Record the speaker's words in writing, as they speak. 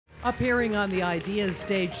Appearing on the Ideas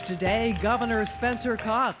stage today, Governor Spencer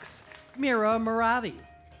Cox, Mira Murati,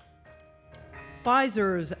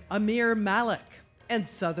 Pfizer's Amir Malik, and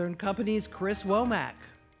Southern Company's Chris Womack,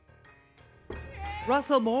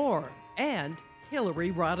 Russell Moore, and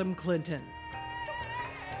Hillary Rodham Clinton.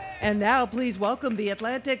 And now please welcome the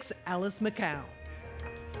Atlantic's Alice McKown.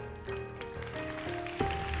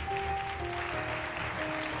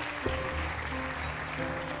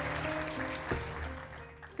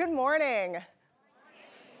 Good morning.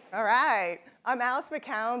 All right. I'm Alice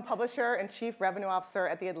McKown, publisher and chief revenue officer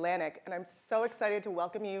at The Atlantic, and I'm so excited to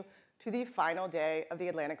welcome you to the final day of the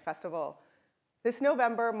Atlantic Festival. This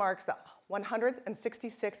November marks the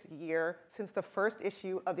 166th year since the first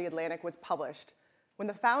issue of The Atlantic was published. When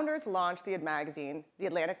the founders launched the magazine, The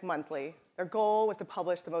Atlantic Monthly, their goal was to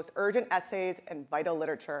publish the most urgent essays and vital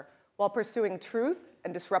literature while pursuing truth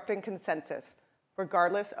and disrupting consensus,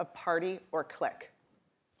 regardless of party or clique.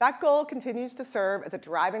 That goal continues to serve as a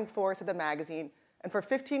driving force of the magazine, and for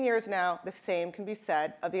 15 years now, the same can be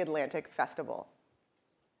said of the Atlantic Festival.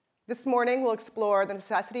 This morning, we'll explore the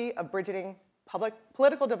necessity of bridging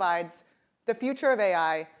political divides, the future of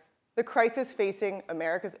AI, the crisis facing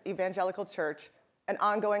America's evangelical church, and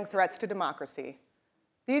ongoing threats to democracy.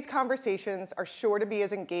 These conversations are sure to be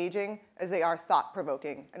as engaging as they are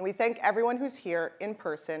thought-provoking, and we thank everyone who's here in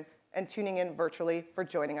person and tuning in virtually for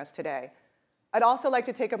joining us today. I'd also like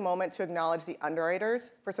to take a moment to acknowledge the underwriters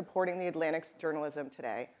for supporting the Atlantic's journalism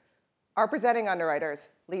today. Our presenting underwriters,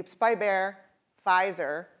 Leaps by Bear,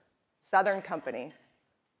 Pfizer, Southern Company.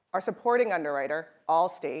 Our supporting underwriter,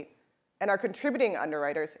 Allstate, and our contributing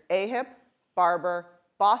underwriters, AHIP, Barber,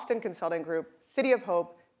 Boston Consulting Group, City of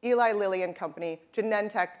Hope, Eli Lilly and Company,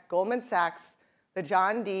 Genentech, Goldman Sachs, the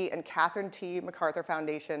John D. and Catherine T. MacArthur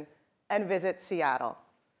Foundation, and Visit Seattle.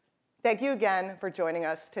 Thank you again for joining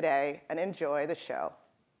us today, and enjoy the show.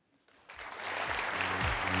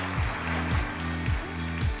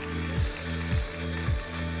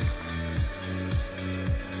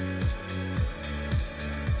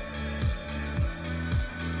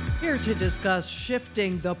 Here to discuss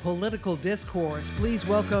shifting the political discourse, please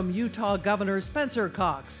welcome Utah Governor Spencer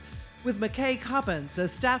Cox with McKay Coppins, a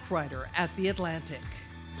staff writer at The Atlantic.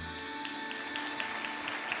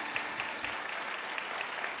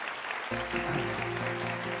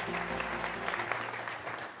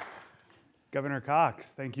 Governor Cox,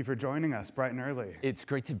 thank you for joining us bright and early. It's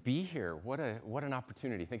great to be here. What an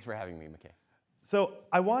opportunity. Thanks for having me, McKay. So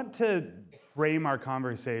I want to frame our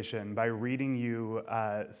conversation by reading you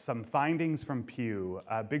some findings from Pew,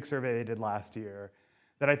 a big survey they did last year,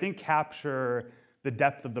 that I think capture the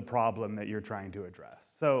depth of the problem that you're trying to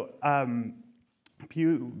address. So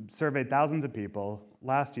Pew surveyed thousands of people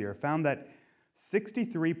last year, found that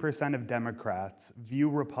 63% of Democrats view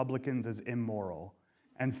Republicans as immoral,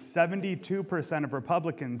 and 72% of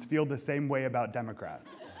Republicans feel the same way about Democrats.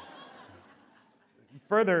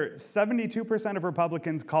 Further, 72% of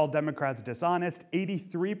Republicans call Democrats dishonest,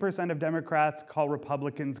 83% of Democrats call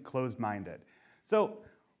Republicans closed-minded. So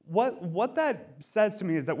what that says to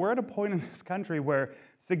me is that we're at a point in this country where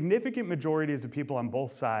significant majorities of people on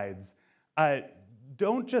both sides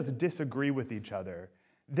don't just disagree with each other.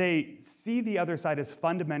 They see the other side as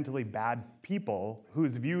fundamentally bad people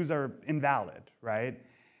whose views are invalid, right?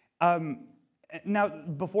 Now,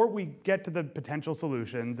 before we get to the potential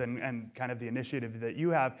solutions and kind of the initiative that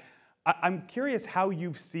you have, I'm curious how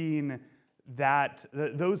you've seen that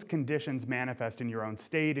those conditions manifest in your own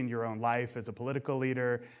state, in your own life as a political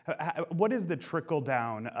leader. What is the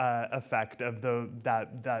trickle-down effect of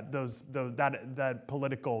that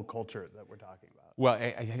political culture that we're talking about? Well,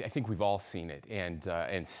 I think we've all seen it,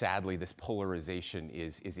 and sadly, this polarization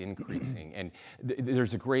is increasing. And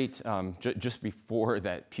there's a great, just before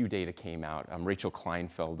that Pew data came out, Rachel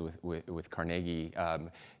Kleinfeld with Carnegie,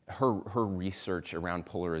 her research around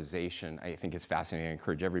polarization, I think, is fascinating. I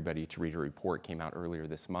encourage everybody to read her report. Came out earlier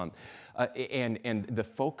this month, and the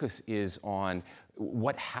focus is on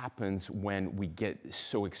what happens when we get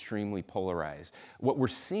so extremely polarized. What we're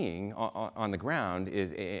seeing on the ground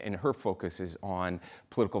is, and her focus is on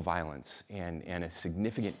political violence and a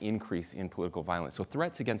significant increase in political violence. So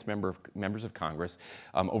threats against members of Congress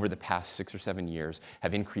over the past 6 or 7 years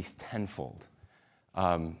have increased tenfold.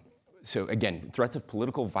 So again, threats of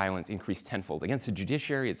political violence increased tenfold. Against the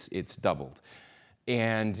judiciary, it's doubled.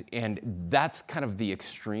 And that's kind of the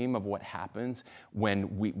extreme of what happens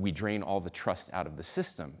when we drain all the trust out of the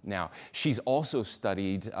system. Now, she's also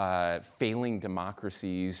studied failing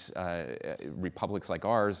democracies, republics like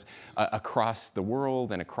ours, across the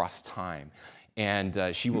world and across time.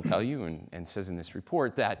 And she will tell you, and says in this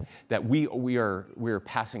report, that we are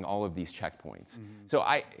passing all of these checkpoints. So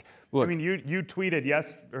look. I mean, you tweeted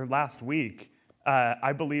last week.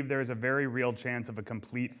 I believe there is a very real chance of a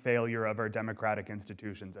complete failure of our democratic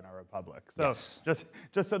institutions in our republic. So Yes.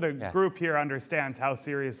 just so the group here understands how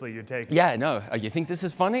seriously you take it. Yeah, no, you think this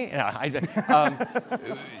is funny?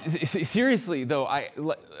 Seriously, though,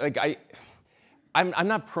 I'm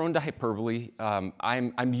not prone to hyperbole.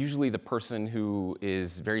 I'm usually the person who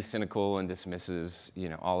is very cynical and dismisses,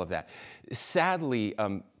 all of that. Sadly,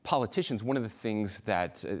 politicians, one of the things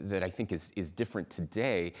that I think is different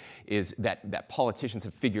today is that politicians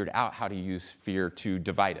have figured out how to use fear to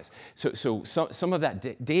divide us. So some of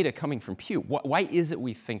that data coming from Pew, why is it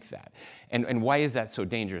we think that? And why is that so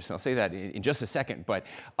dangerous? And I'll say that in just a second, but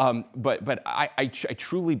I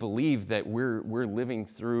truly believe that we're living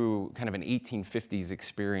through kind of an 1850s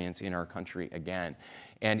experience in our country again.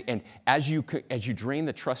 And as you drain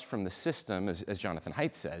the trust from the system, as Jonathan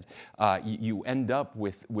Haidt said, you end up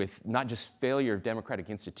with not just failure of democratic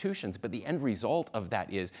institutions, but the end result of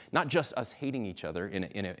that is not just us hating each other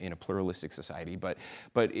in a pluralistic society, but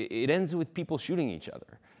it ends with people shooting each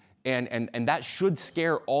other. And that should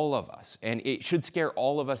scare all of us, and it should scare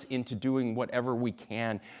all of us into doing whatever we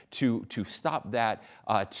can to stop that,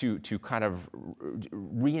 to kind of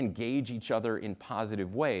re-engage each other in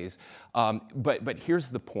positive ways. But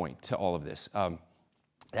here's the point to all of this.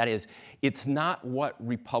 That is, it's not what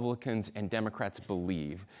Republicans and Democrats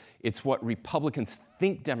believe. It's what Republicans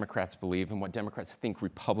think Democrats believe and what Democrats think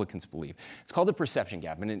Republicans believe. It's called the perception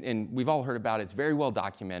gap, and we've all heard about it. It's very well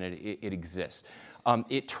documented. It exists.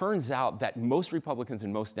 It turns out that most Republicans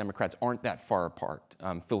and most Democrats aren't that far apart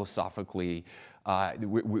philosophically.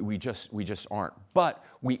 We just aren't. But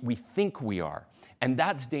we think we are, and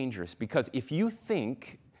that's dangerous, because if you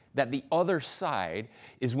think that the other side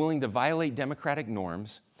is willing to violate democratic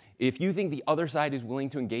norms, if you think the other side is willing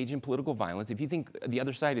to engage in political violence, if you think the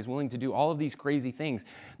other side is willing to do all of these crazy things,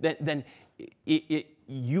 then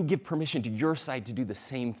you give permission to your side to do the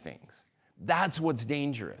same things. That's what's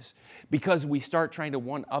dangerous, because we start trying to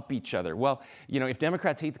one-up each other. Well, if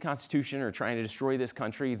Democrats hate the Constitution or are trying to destroy this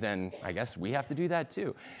country, then I guess we have to do that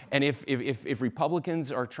too. And if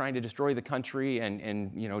Republicans are trying to destroy the country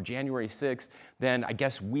and January 6th, then I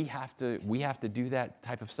guess we have to do that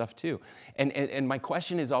type of stuff too. And my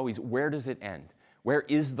question is always, where does it end? Where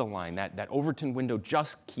is the line? That Overton window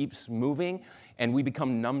just keeps moving, and we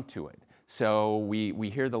become numb to it. So we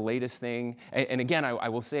hear the latest thing. And again, I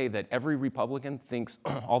will say that every Republican thinks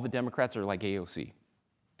all the Democrats are like AOC.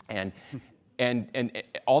 And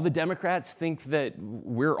all the Democrats think that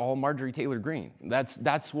we're all Marjorie Taylor Greene.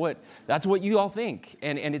 That's what you all think.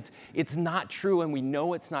 And it's not true, and we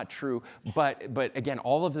know it's not true. But again,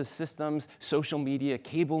 all of the systems, social media,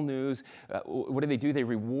 cable news, what do? They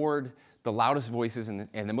reward the loudest voices and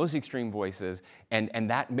the most extreme voices, and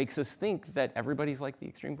that makes us think that everybody's like the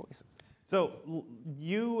extreme voices. So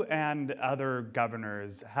you and other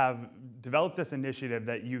governors have developed this initiative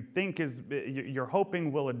that you think you're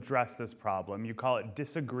hoping will address this problem. You call it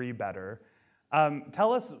Disagree Better.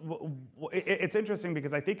 Tell us, it's interesting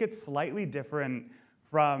because I think it's slightly different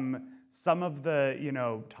from some of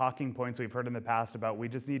the talking points we've heard in the past about we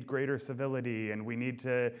just need greater civility and we need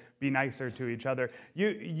to be nicer to each other.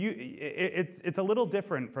 It's a little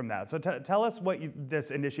different from that. So tell us what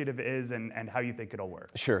this initiative is and how you think it'll work.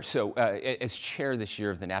 Sure. So as chair this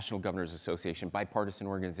year of the National Governors Association, bipartisan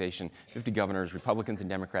organization, 50 governors, Republicans and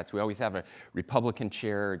Democrats. We always have a Republican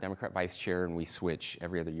chair, a Democrat vice chair, and we switch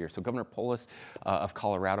every other year. So Governor Polis of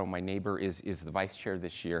Colorado, my neighbor, is the vice chair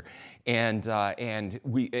this year, and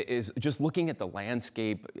we is just looking at the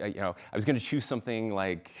landscape. I was going to choose something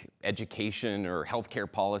like education or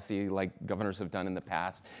healthcare policy, like governors have done in the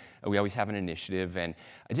past. We always have an initiative, and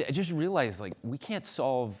I just realized we can't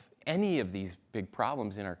solve any of these big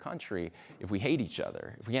problems in our country if we hate each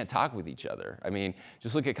other, if we can't talk with each other. I mean,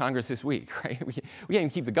 just look at Congress this week, right? We can't even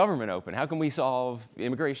keep the government open. How can we solve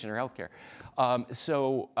immigration or healthcare?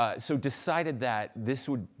 So decided that this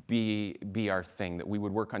would be our thing, that we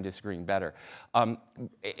would work on disagreeing better. And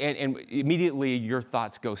immediately your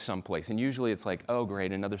thoughts go someplace. And usually it's like, oh,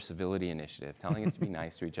 great, another civility initiative, telling us to be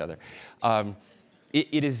nice to each other.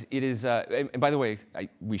 It is, and by the way,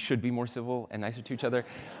 we should be more civil and nicer to each other.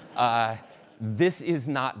 This is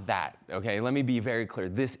not that, okay? Let me be very clear.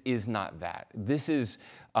 This is not that. This is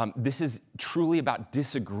truly about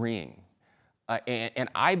disagreeing. And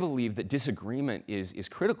I believe that disagreement is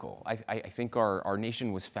critical. I think our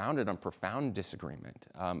nation was founded on profound disagreement.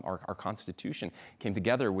 Our Constitution came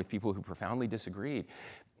together with people who profoundly disagreed.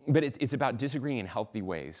 but it's about disagreeing in healthy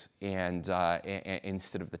ways and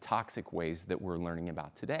instead of the toxic ways that we're learning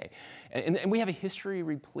about today. And we have a history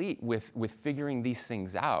replete with figuring these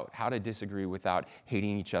things out, how to disagree without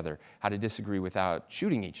hating each other, how to disagree without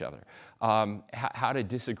shooting each other, how to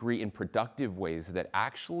disagree in productive ways that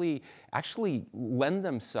actually lend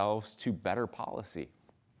themselves to better policy.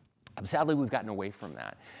 Sadly, we've gotten away from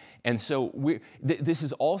that. And so this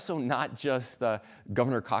is also not just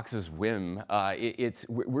Governor Cox's whim.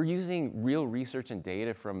 We're using real research and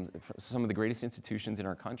data from some of the greatest institutions in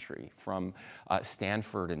our country, from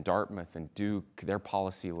Stanford and Dartmouth and Duke, their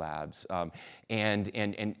policy labs,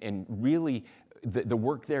 and really the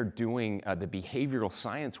work they're doing, the behavioral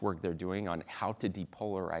science work they're doing on how to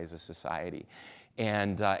depolarize a society.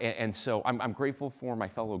 And so I'm grateful for my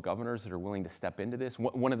fellow governors that are willing to step into this.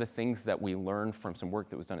 One of the things that we learned from some work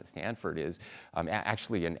that was done at Stanford is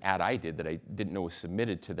actually an ad I did that I didn't know was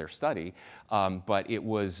submitted to their study, but it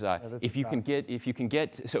was if you can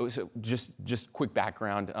get so just quick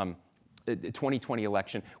background. The 2020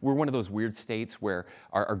 election, we're one of those weird states where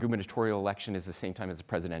our gubernatorial election is the same time as the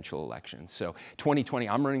presidential election. So 2020,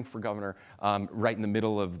 I'm running for governor right in the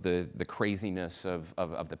middle of the craziness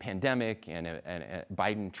of the pandemic and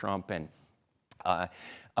Biden, Trump, and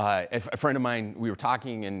a friend of mine, we were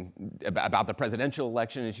talking about the presidential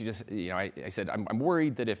election, and she just, I said, I'm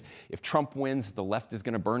worried that if Trump wins, the left is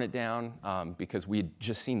going to burn it down because we had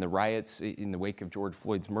just seen the riots in the wake of George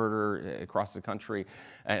Floyd's murder across the country.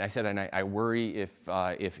 And I said, and I worry if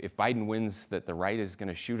Biden wins, that the right is going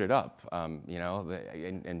to shoot it up,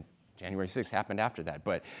 and January 6th happened after that.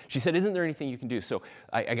 But she said, isn't there anything you can do? So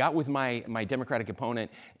I got with my Democratic opponent,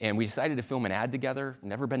 and we decided to film an ad together.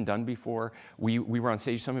 Never been done before. We were on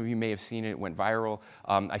stage. Some of you may have seen it. It went viral.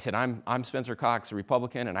 I said, I'm Spencer Cox, a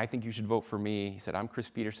Republican, and I think you should vote for me. He said, I'm Chris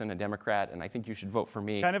Peterson, a Democrat, and I think you should vote for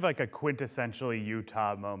me. Kind of like a quintessentially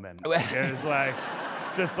Utah moment. It was like,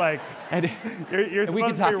 just like, you're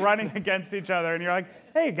supposed to be running against each other, and you're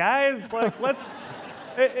like, hey, guys, like, let's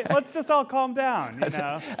just all calm down,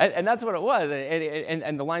 And that's what it was.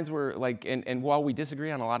 And the lines were like, and while we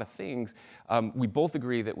disagree on a lot of things, we both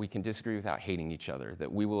agree that we can disagree without hating each other,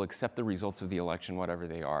 that we will accept the results of the election, whatever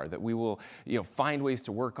they are, that we will find ways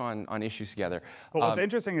to work on issues together. But what's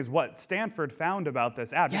interesting is what Stanford found about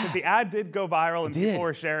this ad, because the ad did go viral and people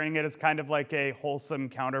were sharing it as kind of like a wholesome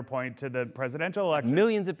counterpoint to the presidential election.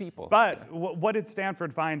 Millions of people. But what did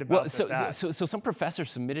Stanford find about this ad? So some professor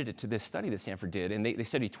submitted it to this study that Stanford did, and they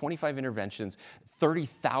studied 25 interventions,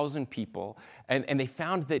 30,000 people, and they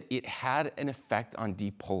found that it had an effect on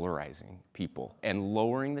depolarizing people and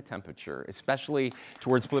lowering the temperature, especially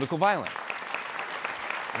towards political violence.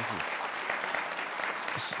 Thank you.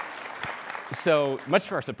 So much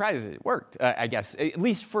to our surprise, it worked, I guess, at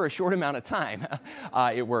least for a short amount of time.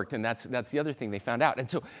 It worked, and that's the other thing they found out.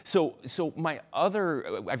 And so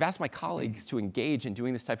I've asked my colleagues to engage in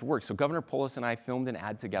doing this type of work. So Governor Polis and I filmed an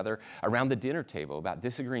ad together around the dinner table about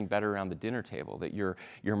disagreeing better around the dinner table, that your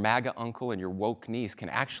MAGA uncle and your woke niece can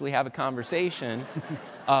actually have a conversation,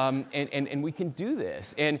 and we can do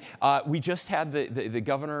this. And we just had the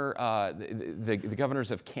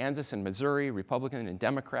governors of Kansas and Missouri, Republican and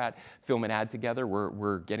Democrat, film an ad together.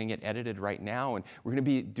 We're getting it edited right now, and we're going to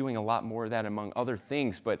be doing a lot more of that among other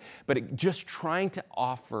things, but just trying to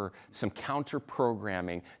offer some counter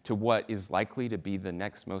programming to what is likely to be the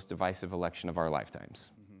next most divisive election of our lifetimes.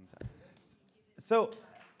 Mm-hmm. So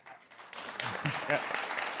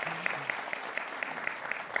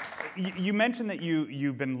you mentioned that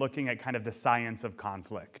you've been looking at kind of the science of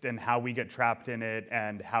conflict and how we get trapped in it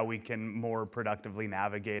and how we can more productively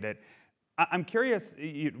navigate it. I'm curious,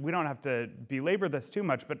 we don't have to belabor this too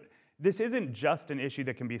much, but this isn't just an issue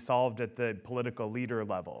that can be solved at the political leader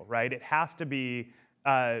level, right? It has to be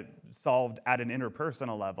solved at an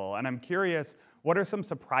interpersonal level. And I'm curious, what are some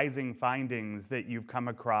surprising findings that you've come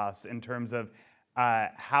across in terms of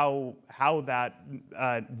how that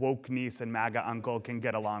woke niece and MAGA uncle can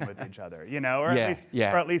get along with each other, or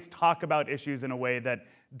at least talk about issues in a way that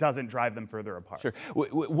doesn't drive them further apart. Sure.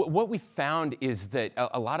 What we found is that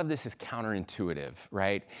a lot of this is counterintuitive,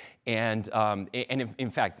 right? And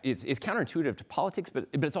in fact, it's counterintuitive to politics, but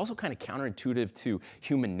it's also kind of counterintuitive to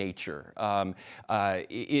human nature.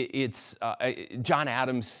 John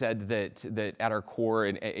Adams said that at our core,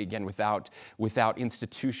 and again, without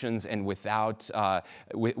institutions and without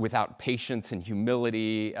patience and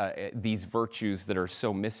humility, these virtues that are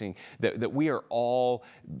so missing, that we are all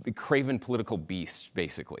craven political beasts,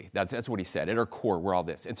 basically. That's what he said. At our core, we're all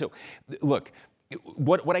this. And so, look,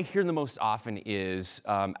 what I hear the most often is,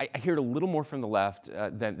 I hear it a little more from the left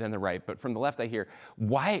than the right, but from the left I hear,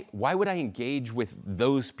 why would I engage with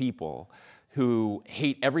those people who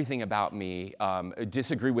hate everything about me,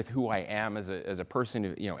 disagree with who I am as a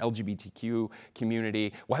person, LGBTQ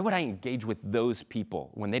community. Why would I engage with those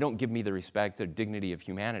people when they don't give me the respect or dignity of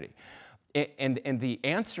humanity? And the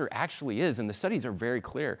answer actually is, and the studies are very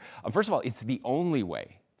clear, first of all, it's the only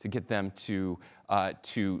way to get them to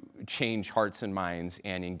change hearts and minds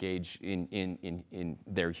and engage in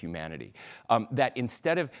their humanity. That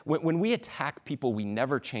instead of, when we attack people, we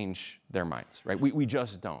never change their minds, right? We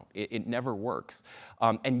just don't. It never works.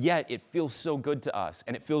 And yet it feels so good to us,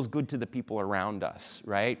 and it feels good to the people around us,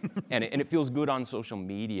 right? and it feels good on social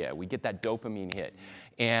media. We get that dopamine hit.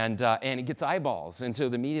 And it gets eyeballs. And so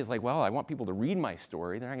the media is like, well, I want people to read my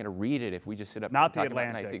story. They're not going to read it if we just sit up Not and the talk about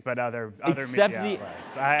Atlantic, nice but other except media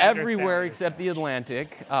the, outlets. everywhere except the Atlantic.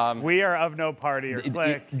 We are of no party or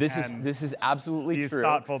clique. This is absolutely these true. These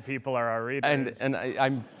thoughtful people are our readers. And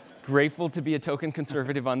I'm grateful to be a token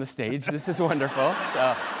conservative on the stage. This is wonderful.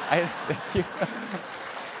 So thank you.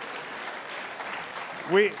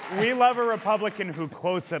 We love a Republican who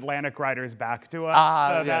quotes Atlantic writers back to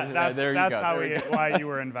us. That's why you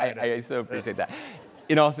were invited. I so appreciate that.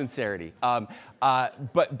 In all sincerity,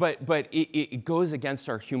 but it goes against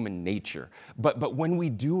our human nature. But when we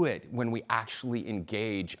do it, when we actually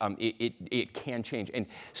engage, it can change. And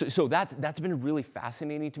so that's been really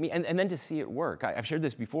fascinating to me. And then to see it work. I've shared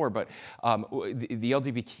this before, but the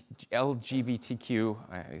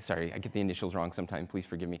LGBTQ, sorry, I get the initials wrong sometimes. Please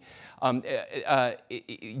forgive me.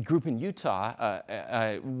 Group in Utah,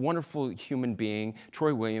 a wonderful human being,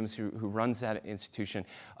 Troy Williams, who runs that institution.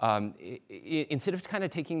 Instead of kind of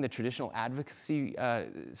taking the traditional advocacy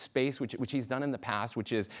space, which he's done in the past,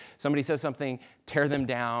 which is somebody says something, tear them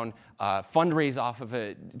down, fundraise off of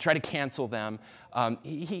it, try to cancel them.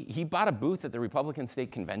 He bought a booth at the Republican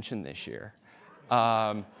State Convention this year.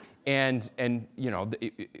 And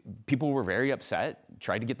people were very upset,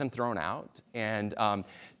 tried to get them thrown out. And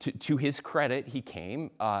to his credit, he came,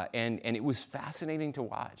 and it was fascinating to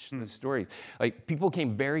watch the stories. Like, people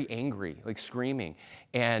came very angry, like screaming,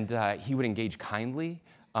 and he would engage kindly.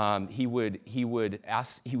 He would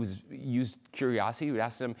used curiosity. He would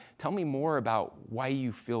ask them, tell me more about why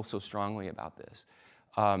you feel so strongly about this.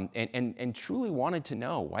 And truly wanted to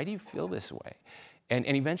know, why do you feel this way? And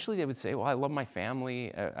eventually they would say, well, I love my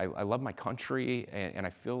family, I love my country, and I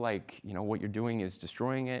feel like what you're doing is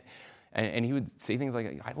destroying it. And he would say things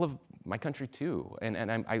like, I love my country too, and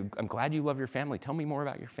I'm glad you love your family. Tell me more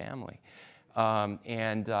about your family. And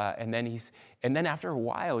then after a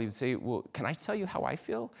while he would say, well, can I tell you how I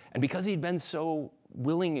feel? And because he'd been so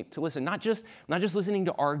willing to listen, not just listening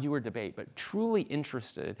to argue or debate, but truly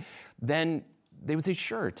interested, then they would say,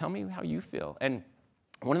 sure, tell me how you feel. And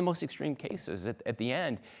one of the most extreme cases, at the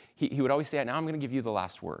end, he would always say, now I'm going to give you the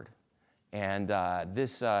last word. And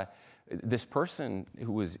this person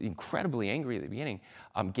who was incredibly angry at the beginning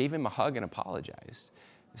gave him a hug and apologized.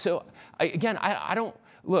 So I don't,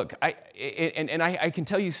 look, I can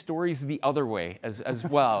tell you stories the other way as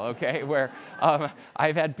well, okay, where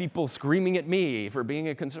I've had people screaming at me for being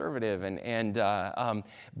a conservative,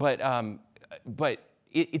 but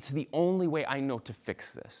it's the only way I know to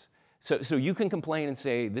fix this. So you can complain and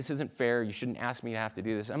say, this isn't fair, you shouldn't ask me to have to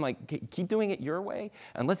do this. I'm like, keep doing it your way,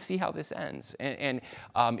 and let's see how this ends. And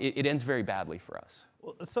it ends very badly for us.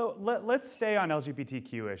 So let's stay on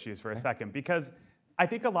LGBTQ issues for a second, because I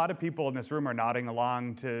think a lot of people in this room are nodding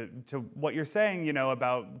along to what you're saying,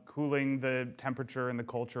 about cooling the temperature in the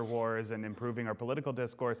culture wars and improving our political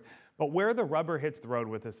discourse. But where the rubber hits the road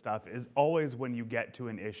with this stuff is always when you get to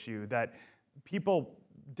an issue that people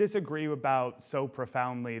disagree about so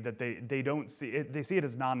profoundly that they don't see it, they see it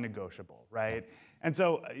as non-negotiable, right? And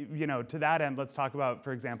so, to that end, let's talk about,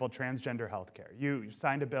 for example, transgender healthcare. You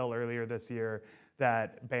signed a bill earlier this year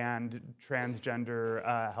that banned transgender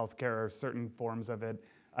healthcare, or certain forms of it,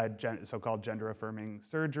 so-called gender-affirming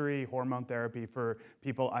surgery, hormone therapy for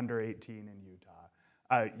people under 18 in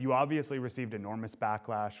Utah. You obviously received enormous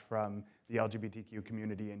backlash from the LGBTQ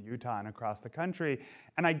community in Utah and across the country.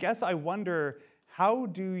 And I guess I wonder, how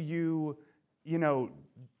do you,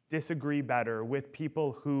 disagree better with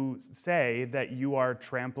people who say that you are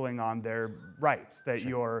trampling on their rights, that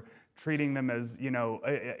you're treating them as,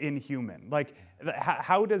 inhuman? Like,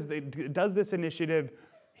 how does this initiative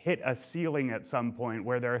hit a ceiling at some point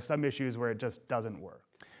where there are some issues where it just doesn't work?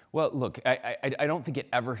 Well, look, I don't think it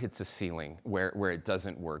ever hits a ceiling where it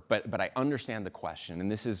doesn't work, but I understand the question,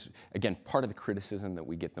 and this is, again, part of the criticism that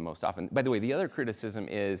we get the most often. By the way, the other criticism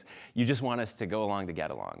is you just want us to go along to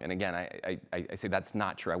get along, and again, I say that's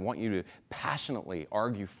not true. I want you to passionately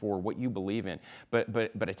argue for what you believe in,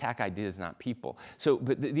 but attack ideas, not people. So,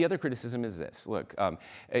 but the other criticism is this, look,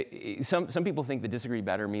 some people think that disagree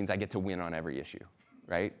better means I get to win on every issue,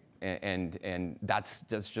 right? And that's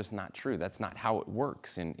just not true. That's not how it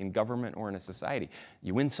works in government or in a society.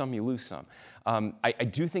 You win some, you lose some. I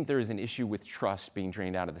do think there is an issue with trust being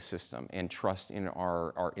drained out of the system and trust in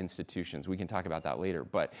our institutions. We can talk about that later.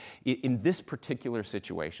 But in this particular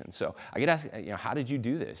situation, so I get asked, how did you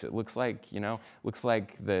do this? It looks like,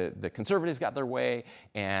 the conservatives got their way,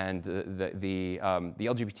 and the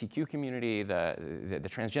LGBTQ community, the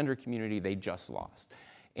transgender community, they just lost.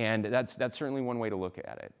 And that's certainly one way to look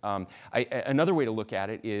at it. Another way to look at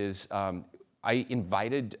it is I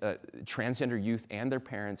invited transgender youth and their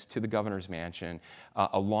parents to the governor's mansion,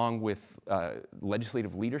 along with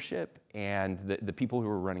legislative leadership and the people who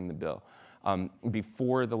were running the bill,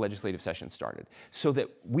 before the legislative session started, so that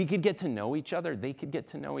we could get to know each other, they could get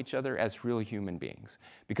to know each other as real human beings.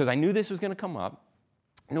 Because I knew this was going to come up,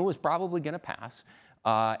 I knew it was probably going to pass.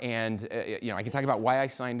 I can talk about why I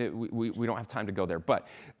signed it. We don't have time to go there, but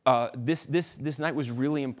this night was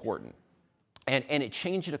really important, and it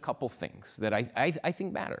changed a couple things that I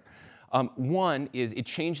think matter. One is it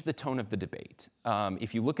changed the tone of the debate.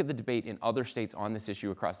 If you look at the debate in other states on this issue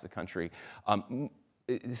across the country,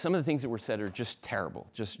 some of the things that were said are just terrible,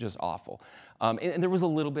 just awful. And there was a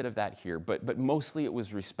little bit of that here, but mostly it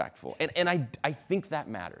was respectful, and I think that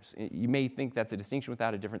matters. You may think that's a distinction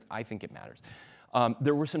without a difference. I think it matters.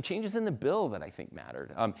 There were some changes in the bill that I think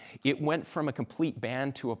mattered. It went from a complete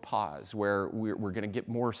ban to a pause, where we're going to get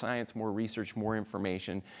more science, more research, more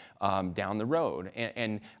information down the road,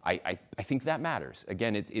 and I think that matters.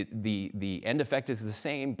 Again, the end effect is the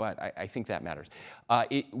same, but I think that matters.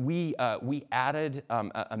 We added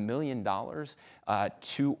 $1 million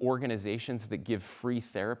to organizations that give free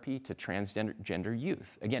therapy to transgender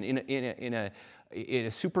youth. Again, in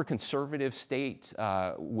a super conservative state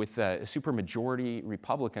with a super majority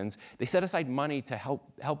Republicans, they set aside money to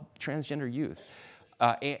help transgender youth.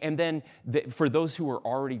 And then for those who were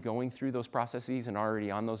already going through those processes and already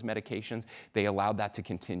on those medications, they allowed that to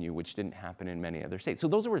continue, which didn't happen in many other states. So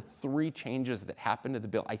those were 3 changes that happened to the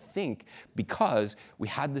bill, I think, because we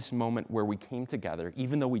had this moment where we came together,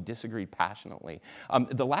 even though we disagreed passionately.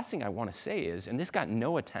 The last thing I want to say is, and this got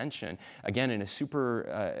no attention, again, in a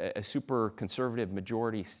super conservative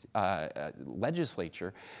majority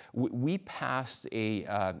legislature, we passed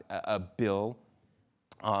a bill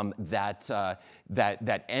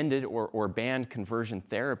that ended or banned conversion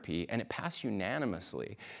therapy, and it passed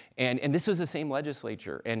unanimously. And this was the same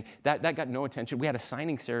legislature, and that got no attention. We had a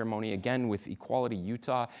signing ceremony, again, with Equality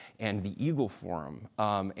Utah and the Eagle Forum,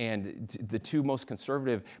 and the 2 most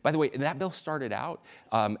conservative. By the way, that bill started out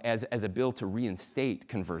as a bill to reinstate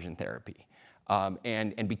conversion therapy.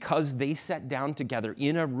 And because they sat down together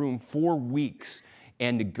in a room for weeks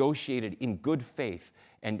and negotiated in good faith,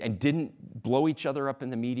 and didn't blow each other up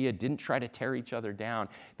in the media, didn't try to tear each other down,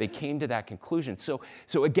 they came to that conclusion. So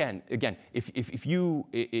again, if you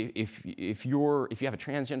have a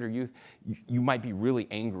transgender youth, you might be really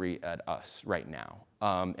angry at us right now.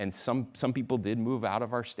 And some people did move out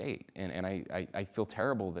of our state, and I feel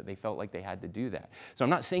terrible that they felt like they had to do that. So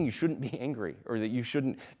I'm not saying you shouldn't be angry, or that you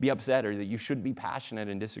shouldn't be upset, or that you shouldn't be passionate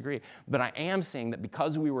and disagree, but I am saying that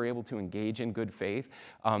because we were able to engage in good faith,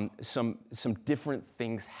 some different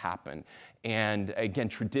things happened. And again,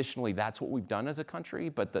 traditionally, that's what we've done as a country,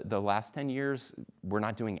 but the last 10 years, we're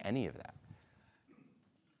not doing any of that.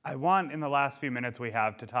 I want, in the last few minutes we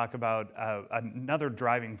have, to talk about another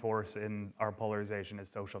driving force in our polarization is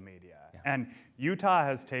social media. Yeah. And Utah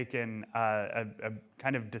has taken a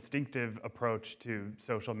kind of distinctive approach to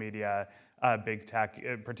social media, big tech,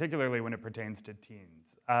 particularly when it pertains to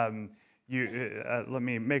teens. Let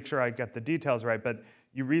me make sure I get the details right, but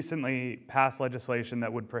you recently passed legislation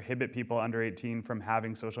that would prohibit people under 18 from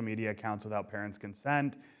having social media accounts without parents'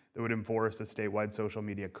 consent, that would enforce a statewide social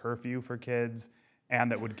media curfew for kids,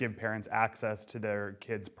 and that would give parents access to their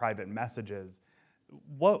kids' private messages.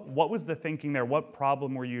 what was the thinking there? What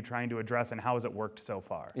problem were you trying to address, and how has it worked so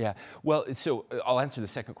far? Yeah, well, so I'll answer the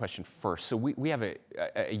second question first. So we have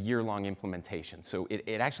a year-long implementation. So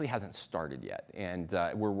it actually hasn't started yet, and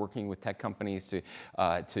we're working with tech companies to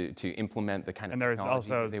implement the kind of technology. And there's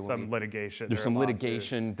also some litigation. There's some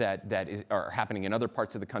litigation that are happening in other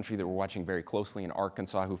parts of the country that we're watching very closely, in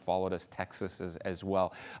Arkansas, who followed us, Texas as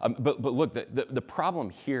well. But look, the problem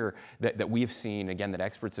here that we've seen, again, that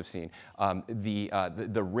experts have seen,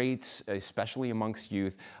 the rates, especially amongst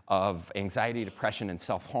youth, of anxiety, depression, and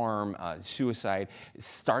self-harm, suicide,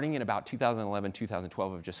 starting in about 2011,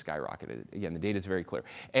 2012, have just skyrocketed. Again, the data is very clear.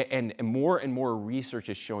 And more research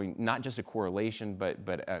is showing not just a correlation, but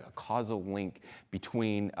a causal link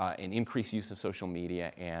between an increased use of social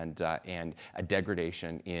media and a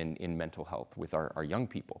degradation in mental health with our young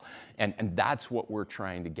people. And that's what we're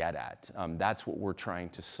trying to get at. That's what we're trying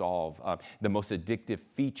to solve. The most addictive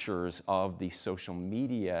features of the social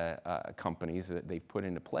media companies that they've put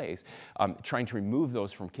into place, trying to remove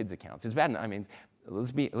those from kids' accounts. It's bad. I mean,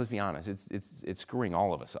 let's be honest. It's screwing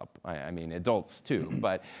all of us up. I mean, adults too.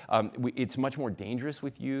 But it's much more dangerous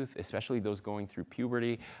with youth, especially those going through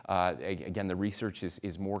puberty. Again, the research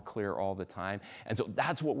is more clear all the time, and so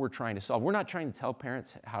that's what we're trying to solve. We're not trying to tell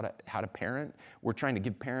parents how to parent. We're trying to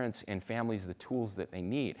give parents and families the tools that they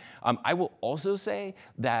need. I will also say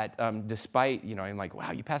that despite, I'm like,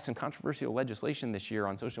 wow, you passed some controversial legislation this year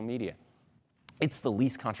on social media. It's the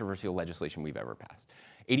least controversial legislation we've ever passed.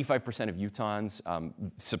 85% of Utahns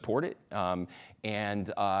support it, and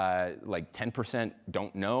like 10%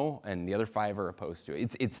 don't know, and the other 5% are opposed to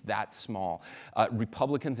it. It's that small.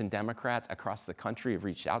 Republicans and Democrats across the country have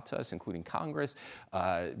reached out to us, including Congress.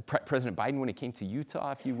 President Biden, when he came to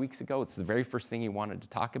Utah a few weeks ago, it's the very first thing he wanted to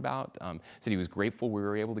talk about. Said he was grateful we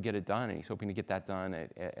were able to get it done, and he's hoping to get that done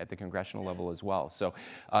at the congressional level as well. So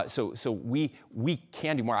we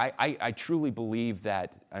can do more. I truly believe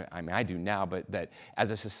that, I mean, I do now, but that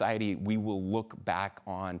as a society, we will look back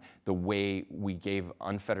on the way we gave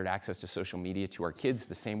unfettered access to social media to our kids,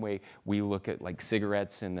 the same way we look at like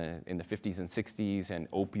cigarettes in the 50s and 60s and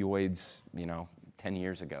opioids, 10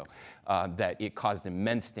 years ago, that it caused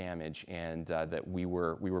immense damage, and that we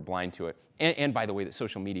were blind to it. And by the way, that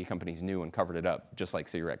social media companies knew and covered it up, just like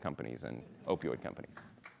cigarette companies and opioid companies.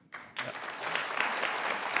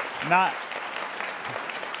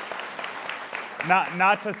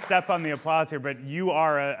 Not to step on the applause here, but you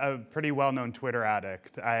are a pretty well-known Twitter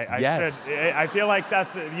addict. Yes. I feel like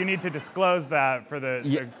you need to disclose that for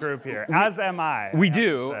the group here, as am I. We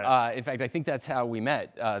do. In fact, I think that's how we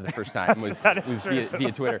met the first time, was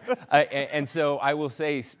via Twitter. And so I will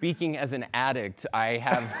say, speaking as an addict, I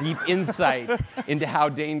have deep insight into how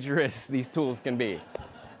dangerous these tools can be.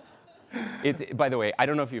 By the way, I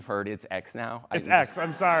don't know if you've heard, it's X now. It's X,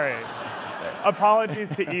 I'm sorry.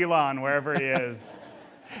 Apologies to Elon, wherever he is.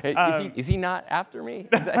 Is he not after me?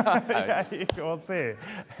 Yeah, we'll see.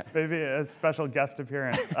 Maybe a special guest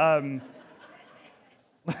appearance.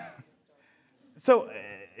 So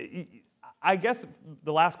I guess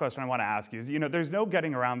the last question I want to ask you is, there's no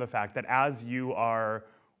getting around the fact that as you are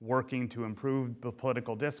working to improve the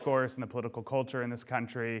political discourse and the political culture in this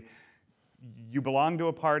country, you belong to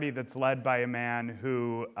a party that's led by a man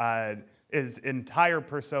who his entire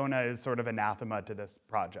persona is sort of anathema to this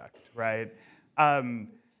project, right?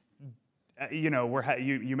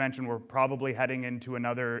 You mentioned we're probably heading into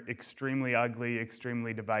another extremely ugly,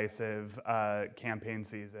 extremely divisive campaign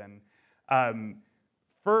season.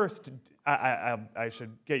 First, I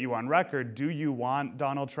should get you on record. Do you want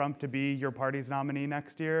Donald Trump to be your party's nominee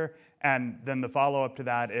next year? And then the follow-up to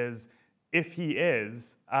that is, if he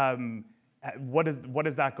is, what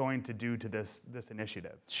is that going to do to this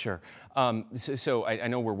initiative? Sure. So I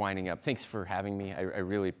know we're winding up. Thanks for having me. I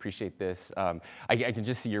really appreciate this. I can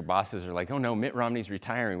just see your bosses are like, oh no, Mitt Romney's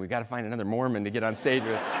retiring. We've got to find another Mormon to get on stage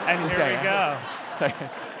with. And this here guy. we go. Sorry.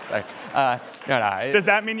 No. Does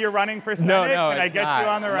that mean you're running for Senate? No, Can I get you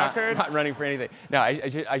on the record? Not running for anything. No,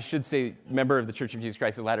 I should say member of the Church of Jesus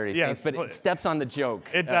Christ of Latter-day Saints, but it steps on the joke.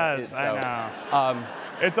 It does, I know.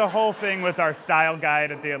 It's a whole thing with our style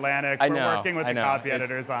guide at The Atlantic. We're working with the copy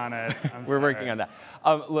editors on it. We're working on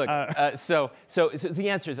that. So the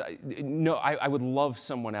answer is no. I would love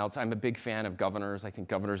someone else. I'm a big fan of governors. I think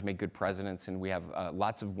governors make good presidents, and we have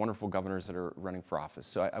lots of wonderful governors that are running for office.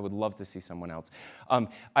 So I would love to see someone else.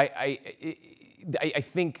 I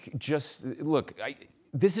think just look.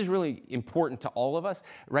 This is really important to all of us.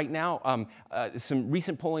 Right now, some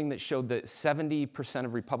recent polling that showed that 70%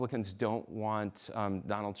 of Republicans don't want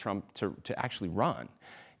Donald Trump to actually run.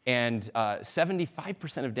 And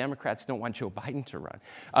 75% of Democrats don't want Joe Biden to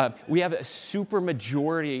run. We have a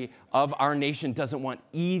supermajority of our nation doesn't want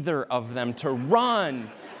either of them to run.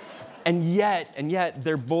 And yet,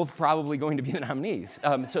 they're both probably going to be the nominees.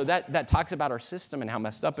 So that talks about our system and how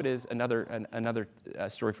messed up it is. Another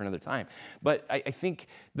story for another time. But I think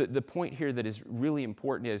the point here that is really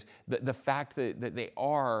important is the fact that they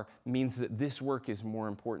are means that this work is more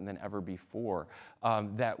important than ever before.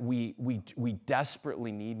 That we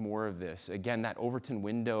desperately need more of this. Again, that Overton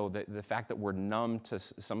window, the fact that we're numb to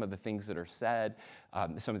some of the things that are said,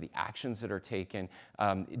 some of the actions that are taken,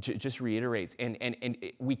 just reiterates. And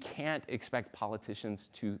we can't expect politicians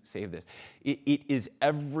to save this. It is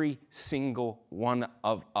every single one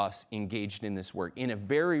of us engaged in this work in a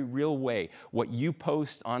very real way. What you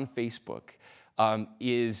post on Facebook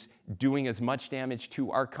is doing as much damage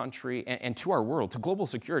to our country and to our world, to global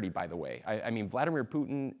security, by the way. I mean, Vladimir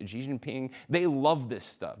Putin, Xi Jinping, they love this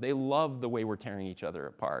stuff. They love the way we're tearing each other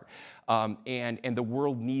apart. And the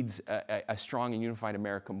world needs a strong and unified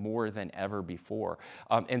America more than ever before.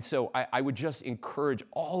 And so I would just encourage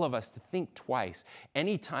all of us to think twice.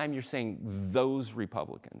 Anytime you're saying those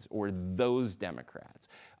Republicans or those Democrats,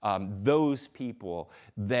 those people,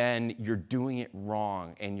 then you're doing it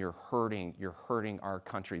wrong and you're hurting our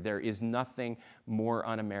country. There is nothing more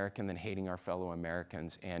un-American than hating our fellow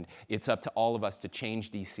Americans, and it's up to all of us to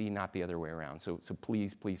change DC, not the other way around. So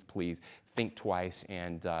please, please, please think twice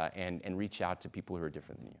and reach out to people who are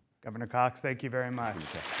different than you. Governor Cox, thank you very much.